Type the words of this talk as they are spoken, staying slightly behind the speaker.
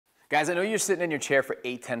Guys, I know you're sitting in your chair for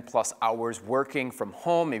 8, 10 plus hours working from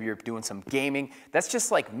home. Maybe you're doing some gaming. That's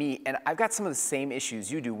just like me, and I've got some of the same issues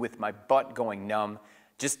you do with my butt going numb,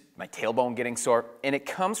 just my tailbone getting sore, and it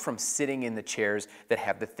comes from sitting in the chairs that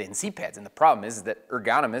have the thin seat pads. And the problem is that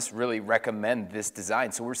ergonomists really recommend this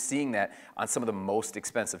design, so we're seeing that on some of the most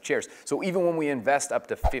expensive chairs. So even when we invest up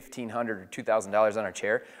to $1,500 or $2,000 on our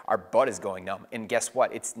chair, our butt is going numb. And guess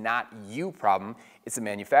what? It's not you problem, it's the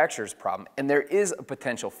manufacturer's problem. And there is a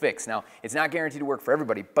potential fix. Now, it's not guaranteed to work for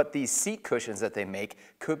everybody, but these seat cushions that they make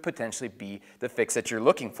could potentially be the fix that you're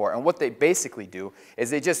looking for. And what they basically do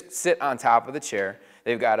is they just sit on top of the chair.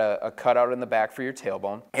 They've got a cutout in the back for your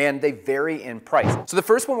tailbone, and they vary in price. So the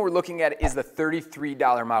first one we're looking at is the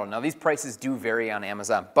 $33 model. Now these prices do vary on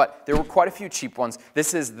Amazon, but there were quite a few cheap ones.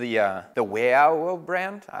 This is the WAOAW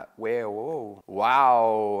brand. WAOAW.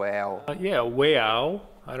 WAOAW. Yeah, WAOAW.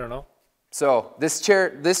 I don't know. So this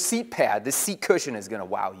chair, this seat pad, this seat cushion is gonna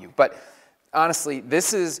wow you. But honestly,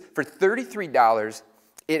 this is, for $33,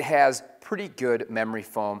 it has pretty good memory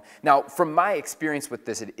foam. Now, from my experience with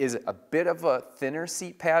this, it is a bit of a thinner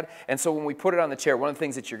seat pad, and so when we put it on the chair, one of the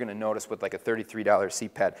things that you're gonna notice with like a $33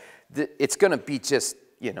 seat pad, it's gonna be just,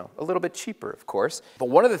 you know, a little bit cheaper, of course. But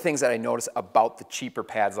one of the things that I notice about the cheaper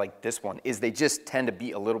pads like this one is they just tend to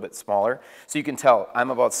be a little bit smaller. So you can tell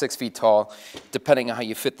I'm about 6 feet tall. Depending on how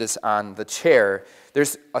you fit this on the chair,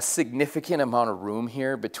 there's a significant amount of room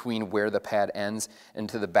here between where the pad ends and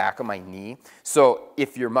to the back of my knee. So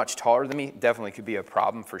if you're much taller than me, definitely could be a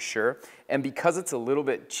problem for sure. And because it's a little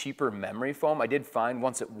bit cheaper memory foam, I did find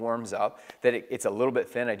once it warms up that it's a little bit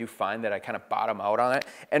thin. I do find that I kind of bottom out on it.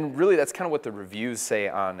 And really that's kind of what the reviews say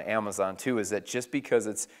on Amazon too, is that just because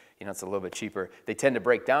it's, you know, it's a little bit cheaper, they tend to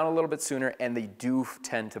break down a little bit sooner, and they do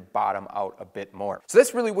tend to bottom out a bit more. So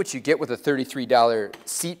that's really what you get with a $33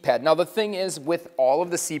 seat pad. Now the thing is, with all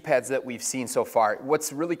of the seat pads that we've seen so far,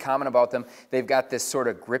 what's really common about them, they've got this sort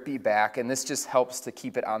of grippy back, and this just helps to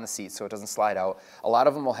keep it on the seat so it doesn't slide out. A lot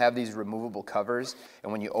of them will have these removable covers,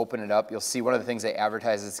 and when you open it up, you'll see one of the things they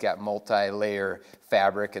advertise is it's got multi-layer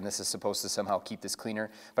fabric, and this is supposed to somehow keep this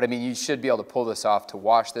cleaner. But I mean, you should be able to pull this off to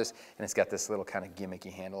wash this, and it's got this little kind of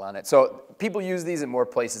gimmicky handle on it. So people use these in more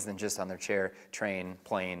places than just on their chair, train,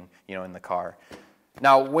 plane, you know, in the car.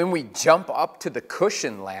 Now, when we jump up to the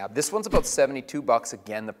cushion lab, this one's about 72 bucks.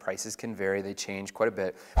 Again, the prices can vary, they change quite a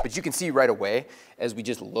bit. But you can see right away, as we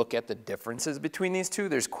just look at the differences between these two,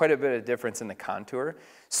 there's quite a bit of difference in the contour.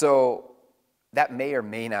 So that may or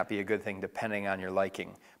may not be a good thing depending on your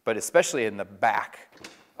liking. But especially in the back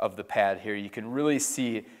of the pad here, you can really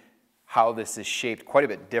see how this is shaped quite a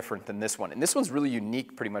bit different than this one. And this one's really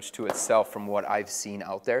unique pretty much to itself from what I've seen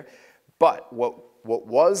out there. But what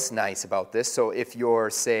was nice about this, so if you're,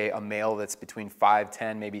 say, a male that's between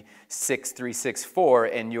 5'10", maybe 6'3",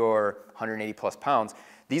 6'4", and you're 180 plus pounds,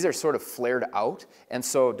 these are sort of flared out. And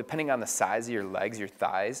so depending on the size of your legs, your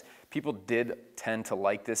thighs, people did tend to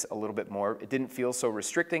like this a little bit more. It didn't feel so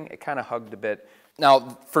restricting. It kind of hugged a bit.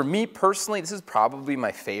 Now, for me personally, this is probably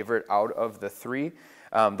my favorite out of the three.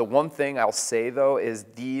 The one thing I'll say though is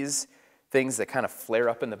these things that kind of flare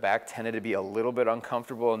up in the back tended to be a little bit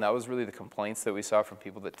uncomfortable, and that was really the complaints that we saw from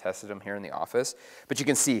people that tested them here in the office. But you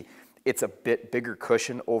can see it's a bit bigger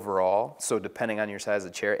cushion overall, so depending on your size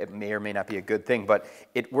of the chair, it may or may not be a good thing, but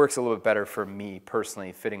it works a little bit better for me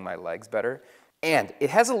personally, fitting my legs better. And it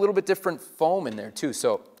has a little bit different foam in there too.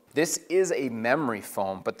 So this is a memory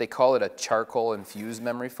foam, but they call it a charcoal infused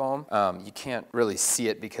memory foam. You can't really see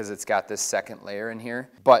it because it's got this second layer in here.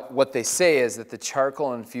 But what they say is that the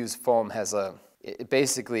charcoal infused foam has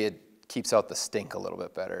it keeps out the stink a little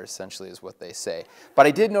bit better, essentially is what they say. But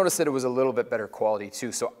I did notice that it was a little bit better quality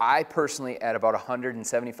too. So I personally, at about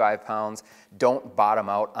 175 pounds, don't bottom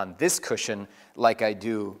out on this cushion like I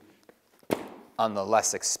do on the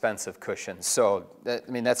less expensive cushions. So, I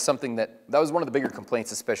mean, that's something that was one of the bigger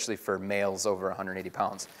complaints, especially for males over 180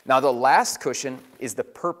 pounds. Now, the last cushion is the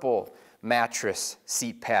Purple mattress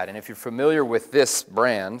seat pad. And if you're familiar with this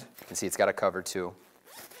brand, you can see it's got a cover too.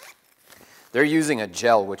 They're using a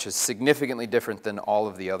gel, which is significantly different than all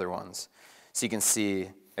of the other ones. So you can see,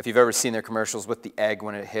 if you've ever seen their commercials with the egg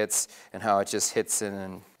when it hits and how it just hits in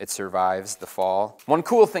and it survives the fall. One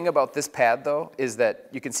cool thing about this pad though is that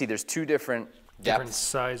you can see there's two different depths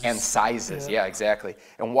sizes. And sizes, yeah, exactly.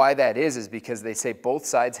 And why that is because they say both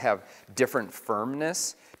sides have different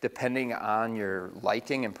firmness depending on your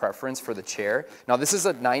liking and preference for the chair. Now this is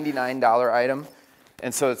a $99 item,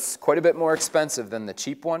 and so it's quite a bit more expensive than the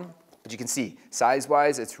cheap one. But you can see,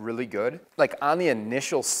 size-wise, it's really good. Like on the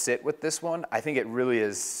initial sit with this one, I think it really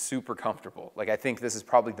is super comfortable. Like I think this is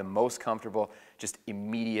probably the most comfortable, just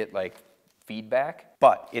immediate, like feedback,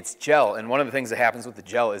 but it's gel. And one of the things that happens with the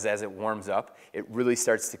gel is as it warms up, it really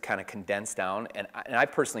starts to kind of condense down. And I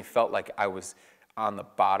personally felt like I was on the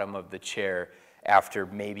bottom of the chair after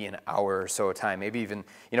maybe an hour or so of time. Maybe even,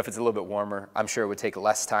 if it's a little bit warmer, I'm sure it would take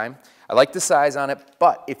less time. I like the size on it,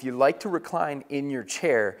 but if you like to recline in your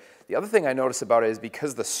chair, the other thing I notice about it is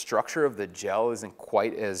because the structure of the gel isn't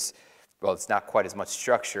quite as, well, it's not quite as much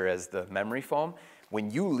structure as the memory foam. When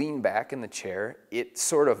you lean back in the chair, it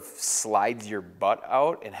sort of slides your butt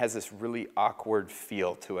out and has this really awkward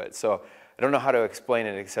feel to it. So I don't know how to explain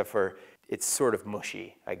it except for it's sort of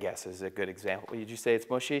mushy, I guess, is a good example. Did you say it's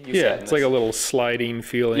mushy? Yeah, it's like a little sliding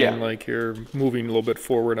feeling, like you're moving a little bit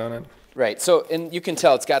forward on it. Right, so, and you can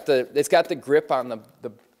tell it's got the grip on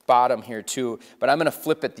the bottom here too, but I'm gonna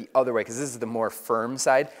flip it the other way because this is the more firm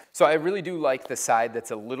side. So I really do like the side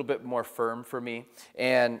that's a little bit more firm for me.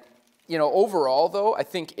 And overall though, I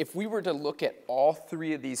think if we were to look at all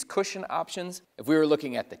three of these cushion options, if we were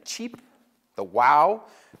looking at the cheap, the WAOAW,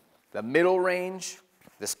 the middle range,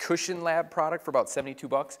 this Cushion Lab product for about 72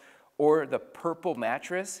 bucks, or the purple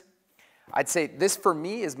mattress, I'd say this for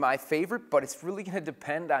me is my favorite, but it's really gonna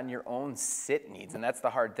depend on your own sit needs. And that's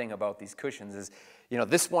the hard thing about these cushions is,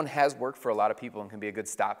 this one has worked for a lot of people and can be a good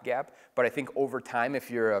stopgap. But I think over time,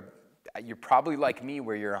 if you're probably like me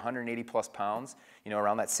where you're 180 plus pounds,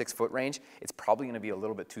 around that 6 foot range, it's probably gonna be a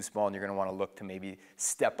little bit too small and you're gonna wanna look to maybe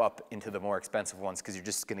step up into the more expensive ones because you're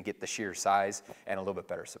just gonna get the sheer size and a little bit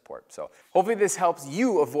better support. So hopefully this helps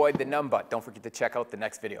you avoid the numb butt. Don't forget to check out the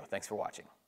next video. Thanks for watching.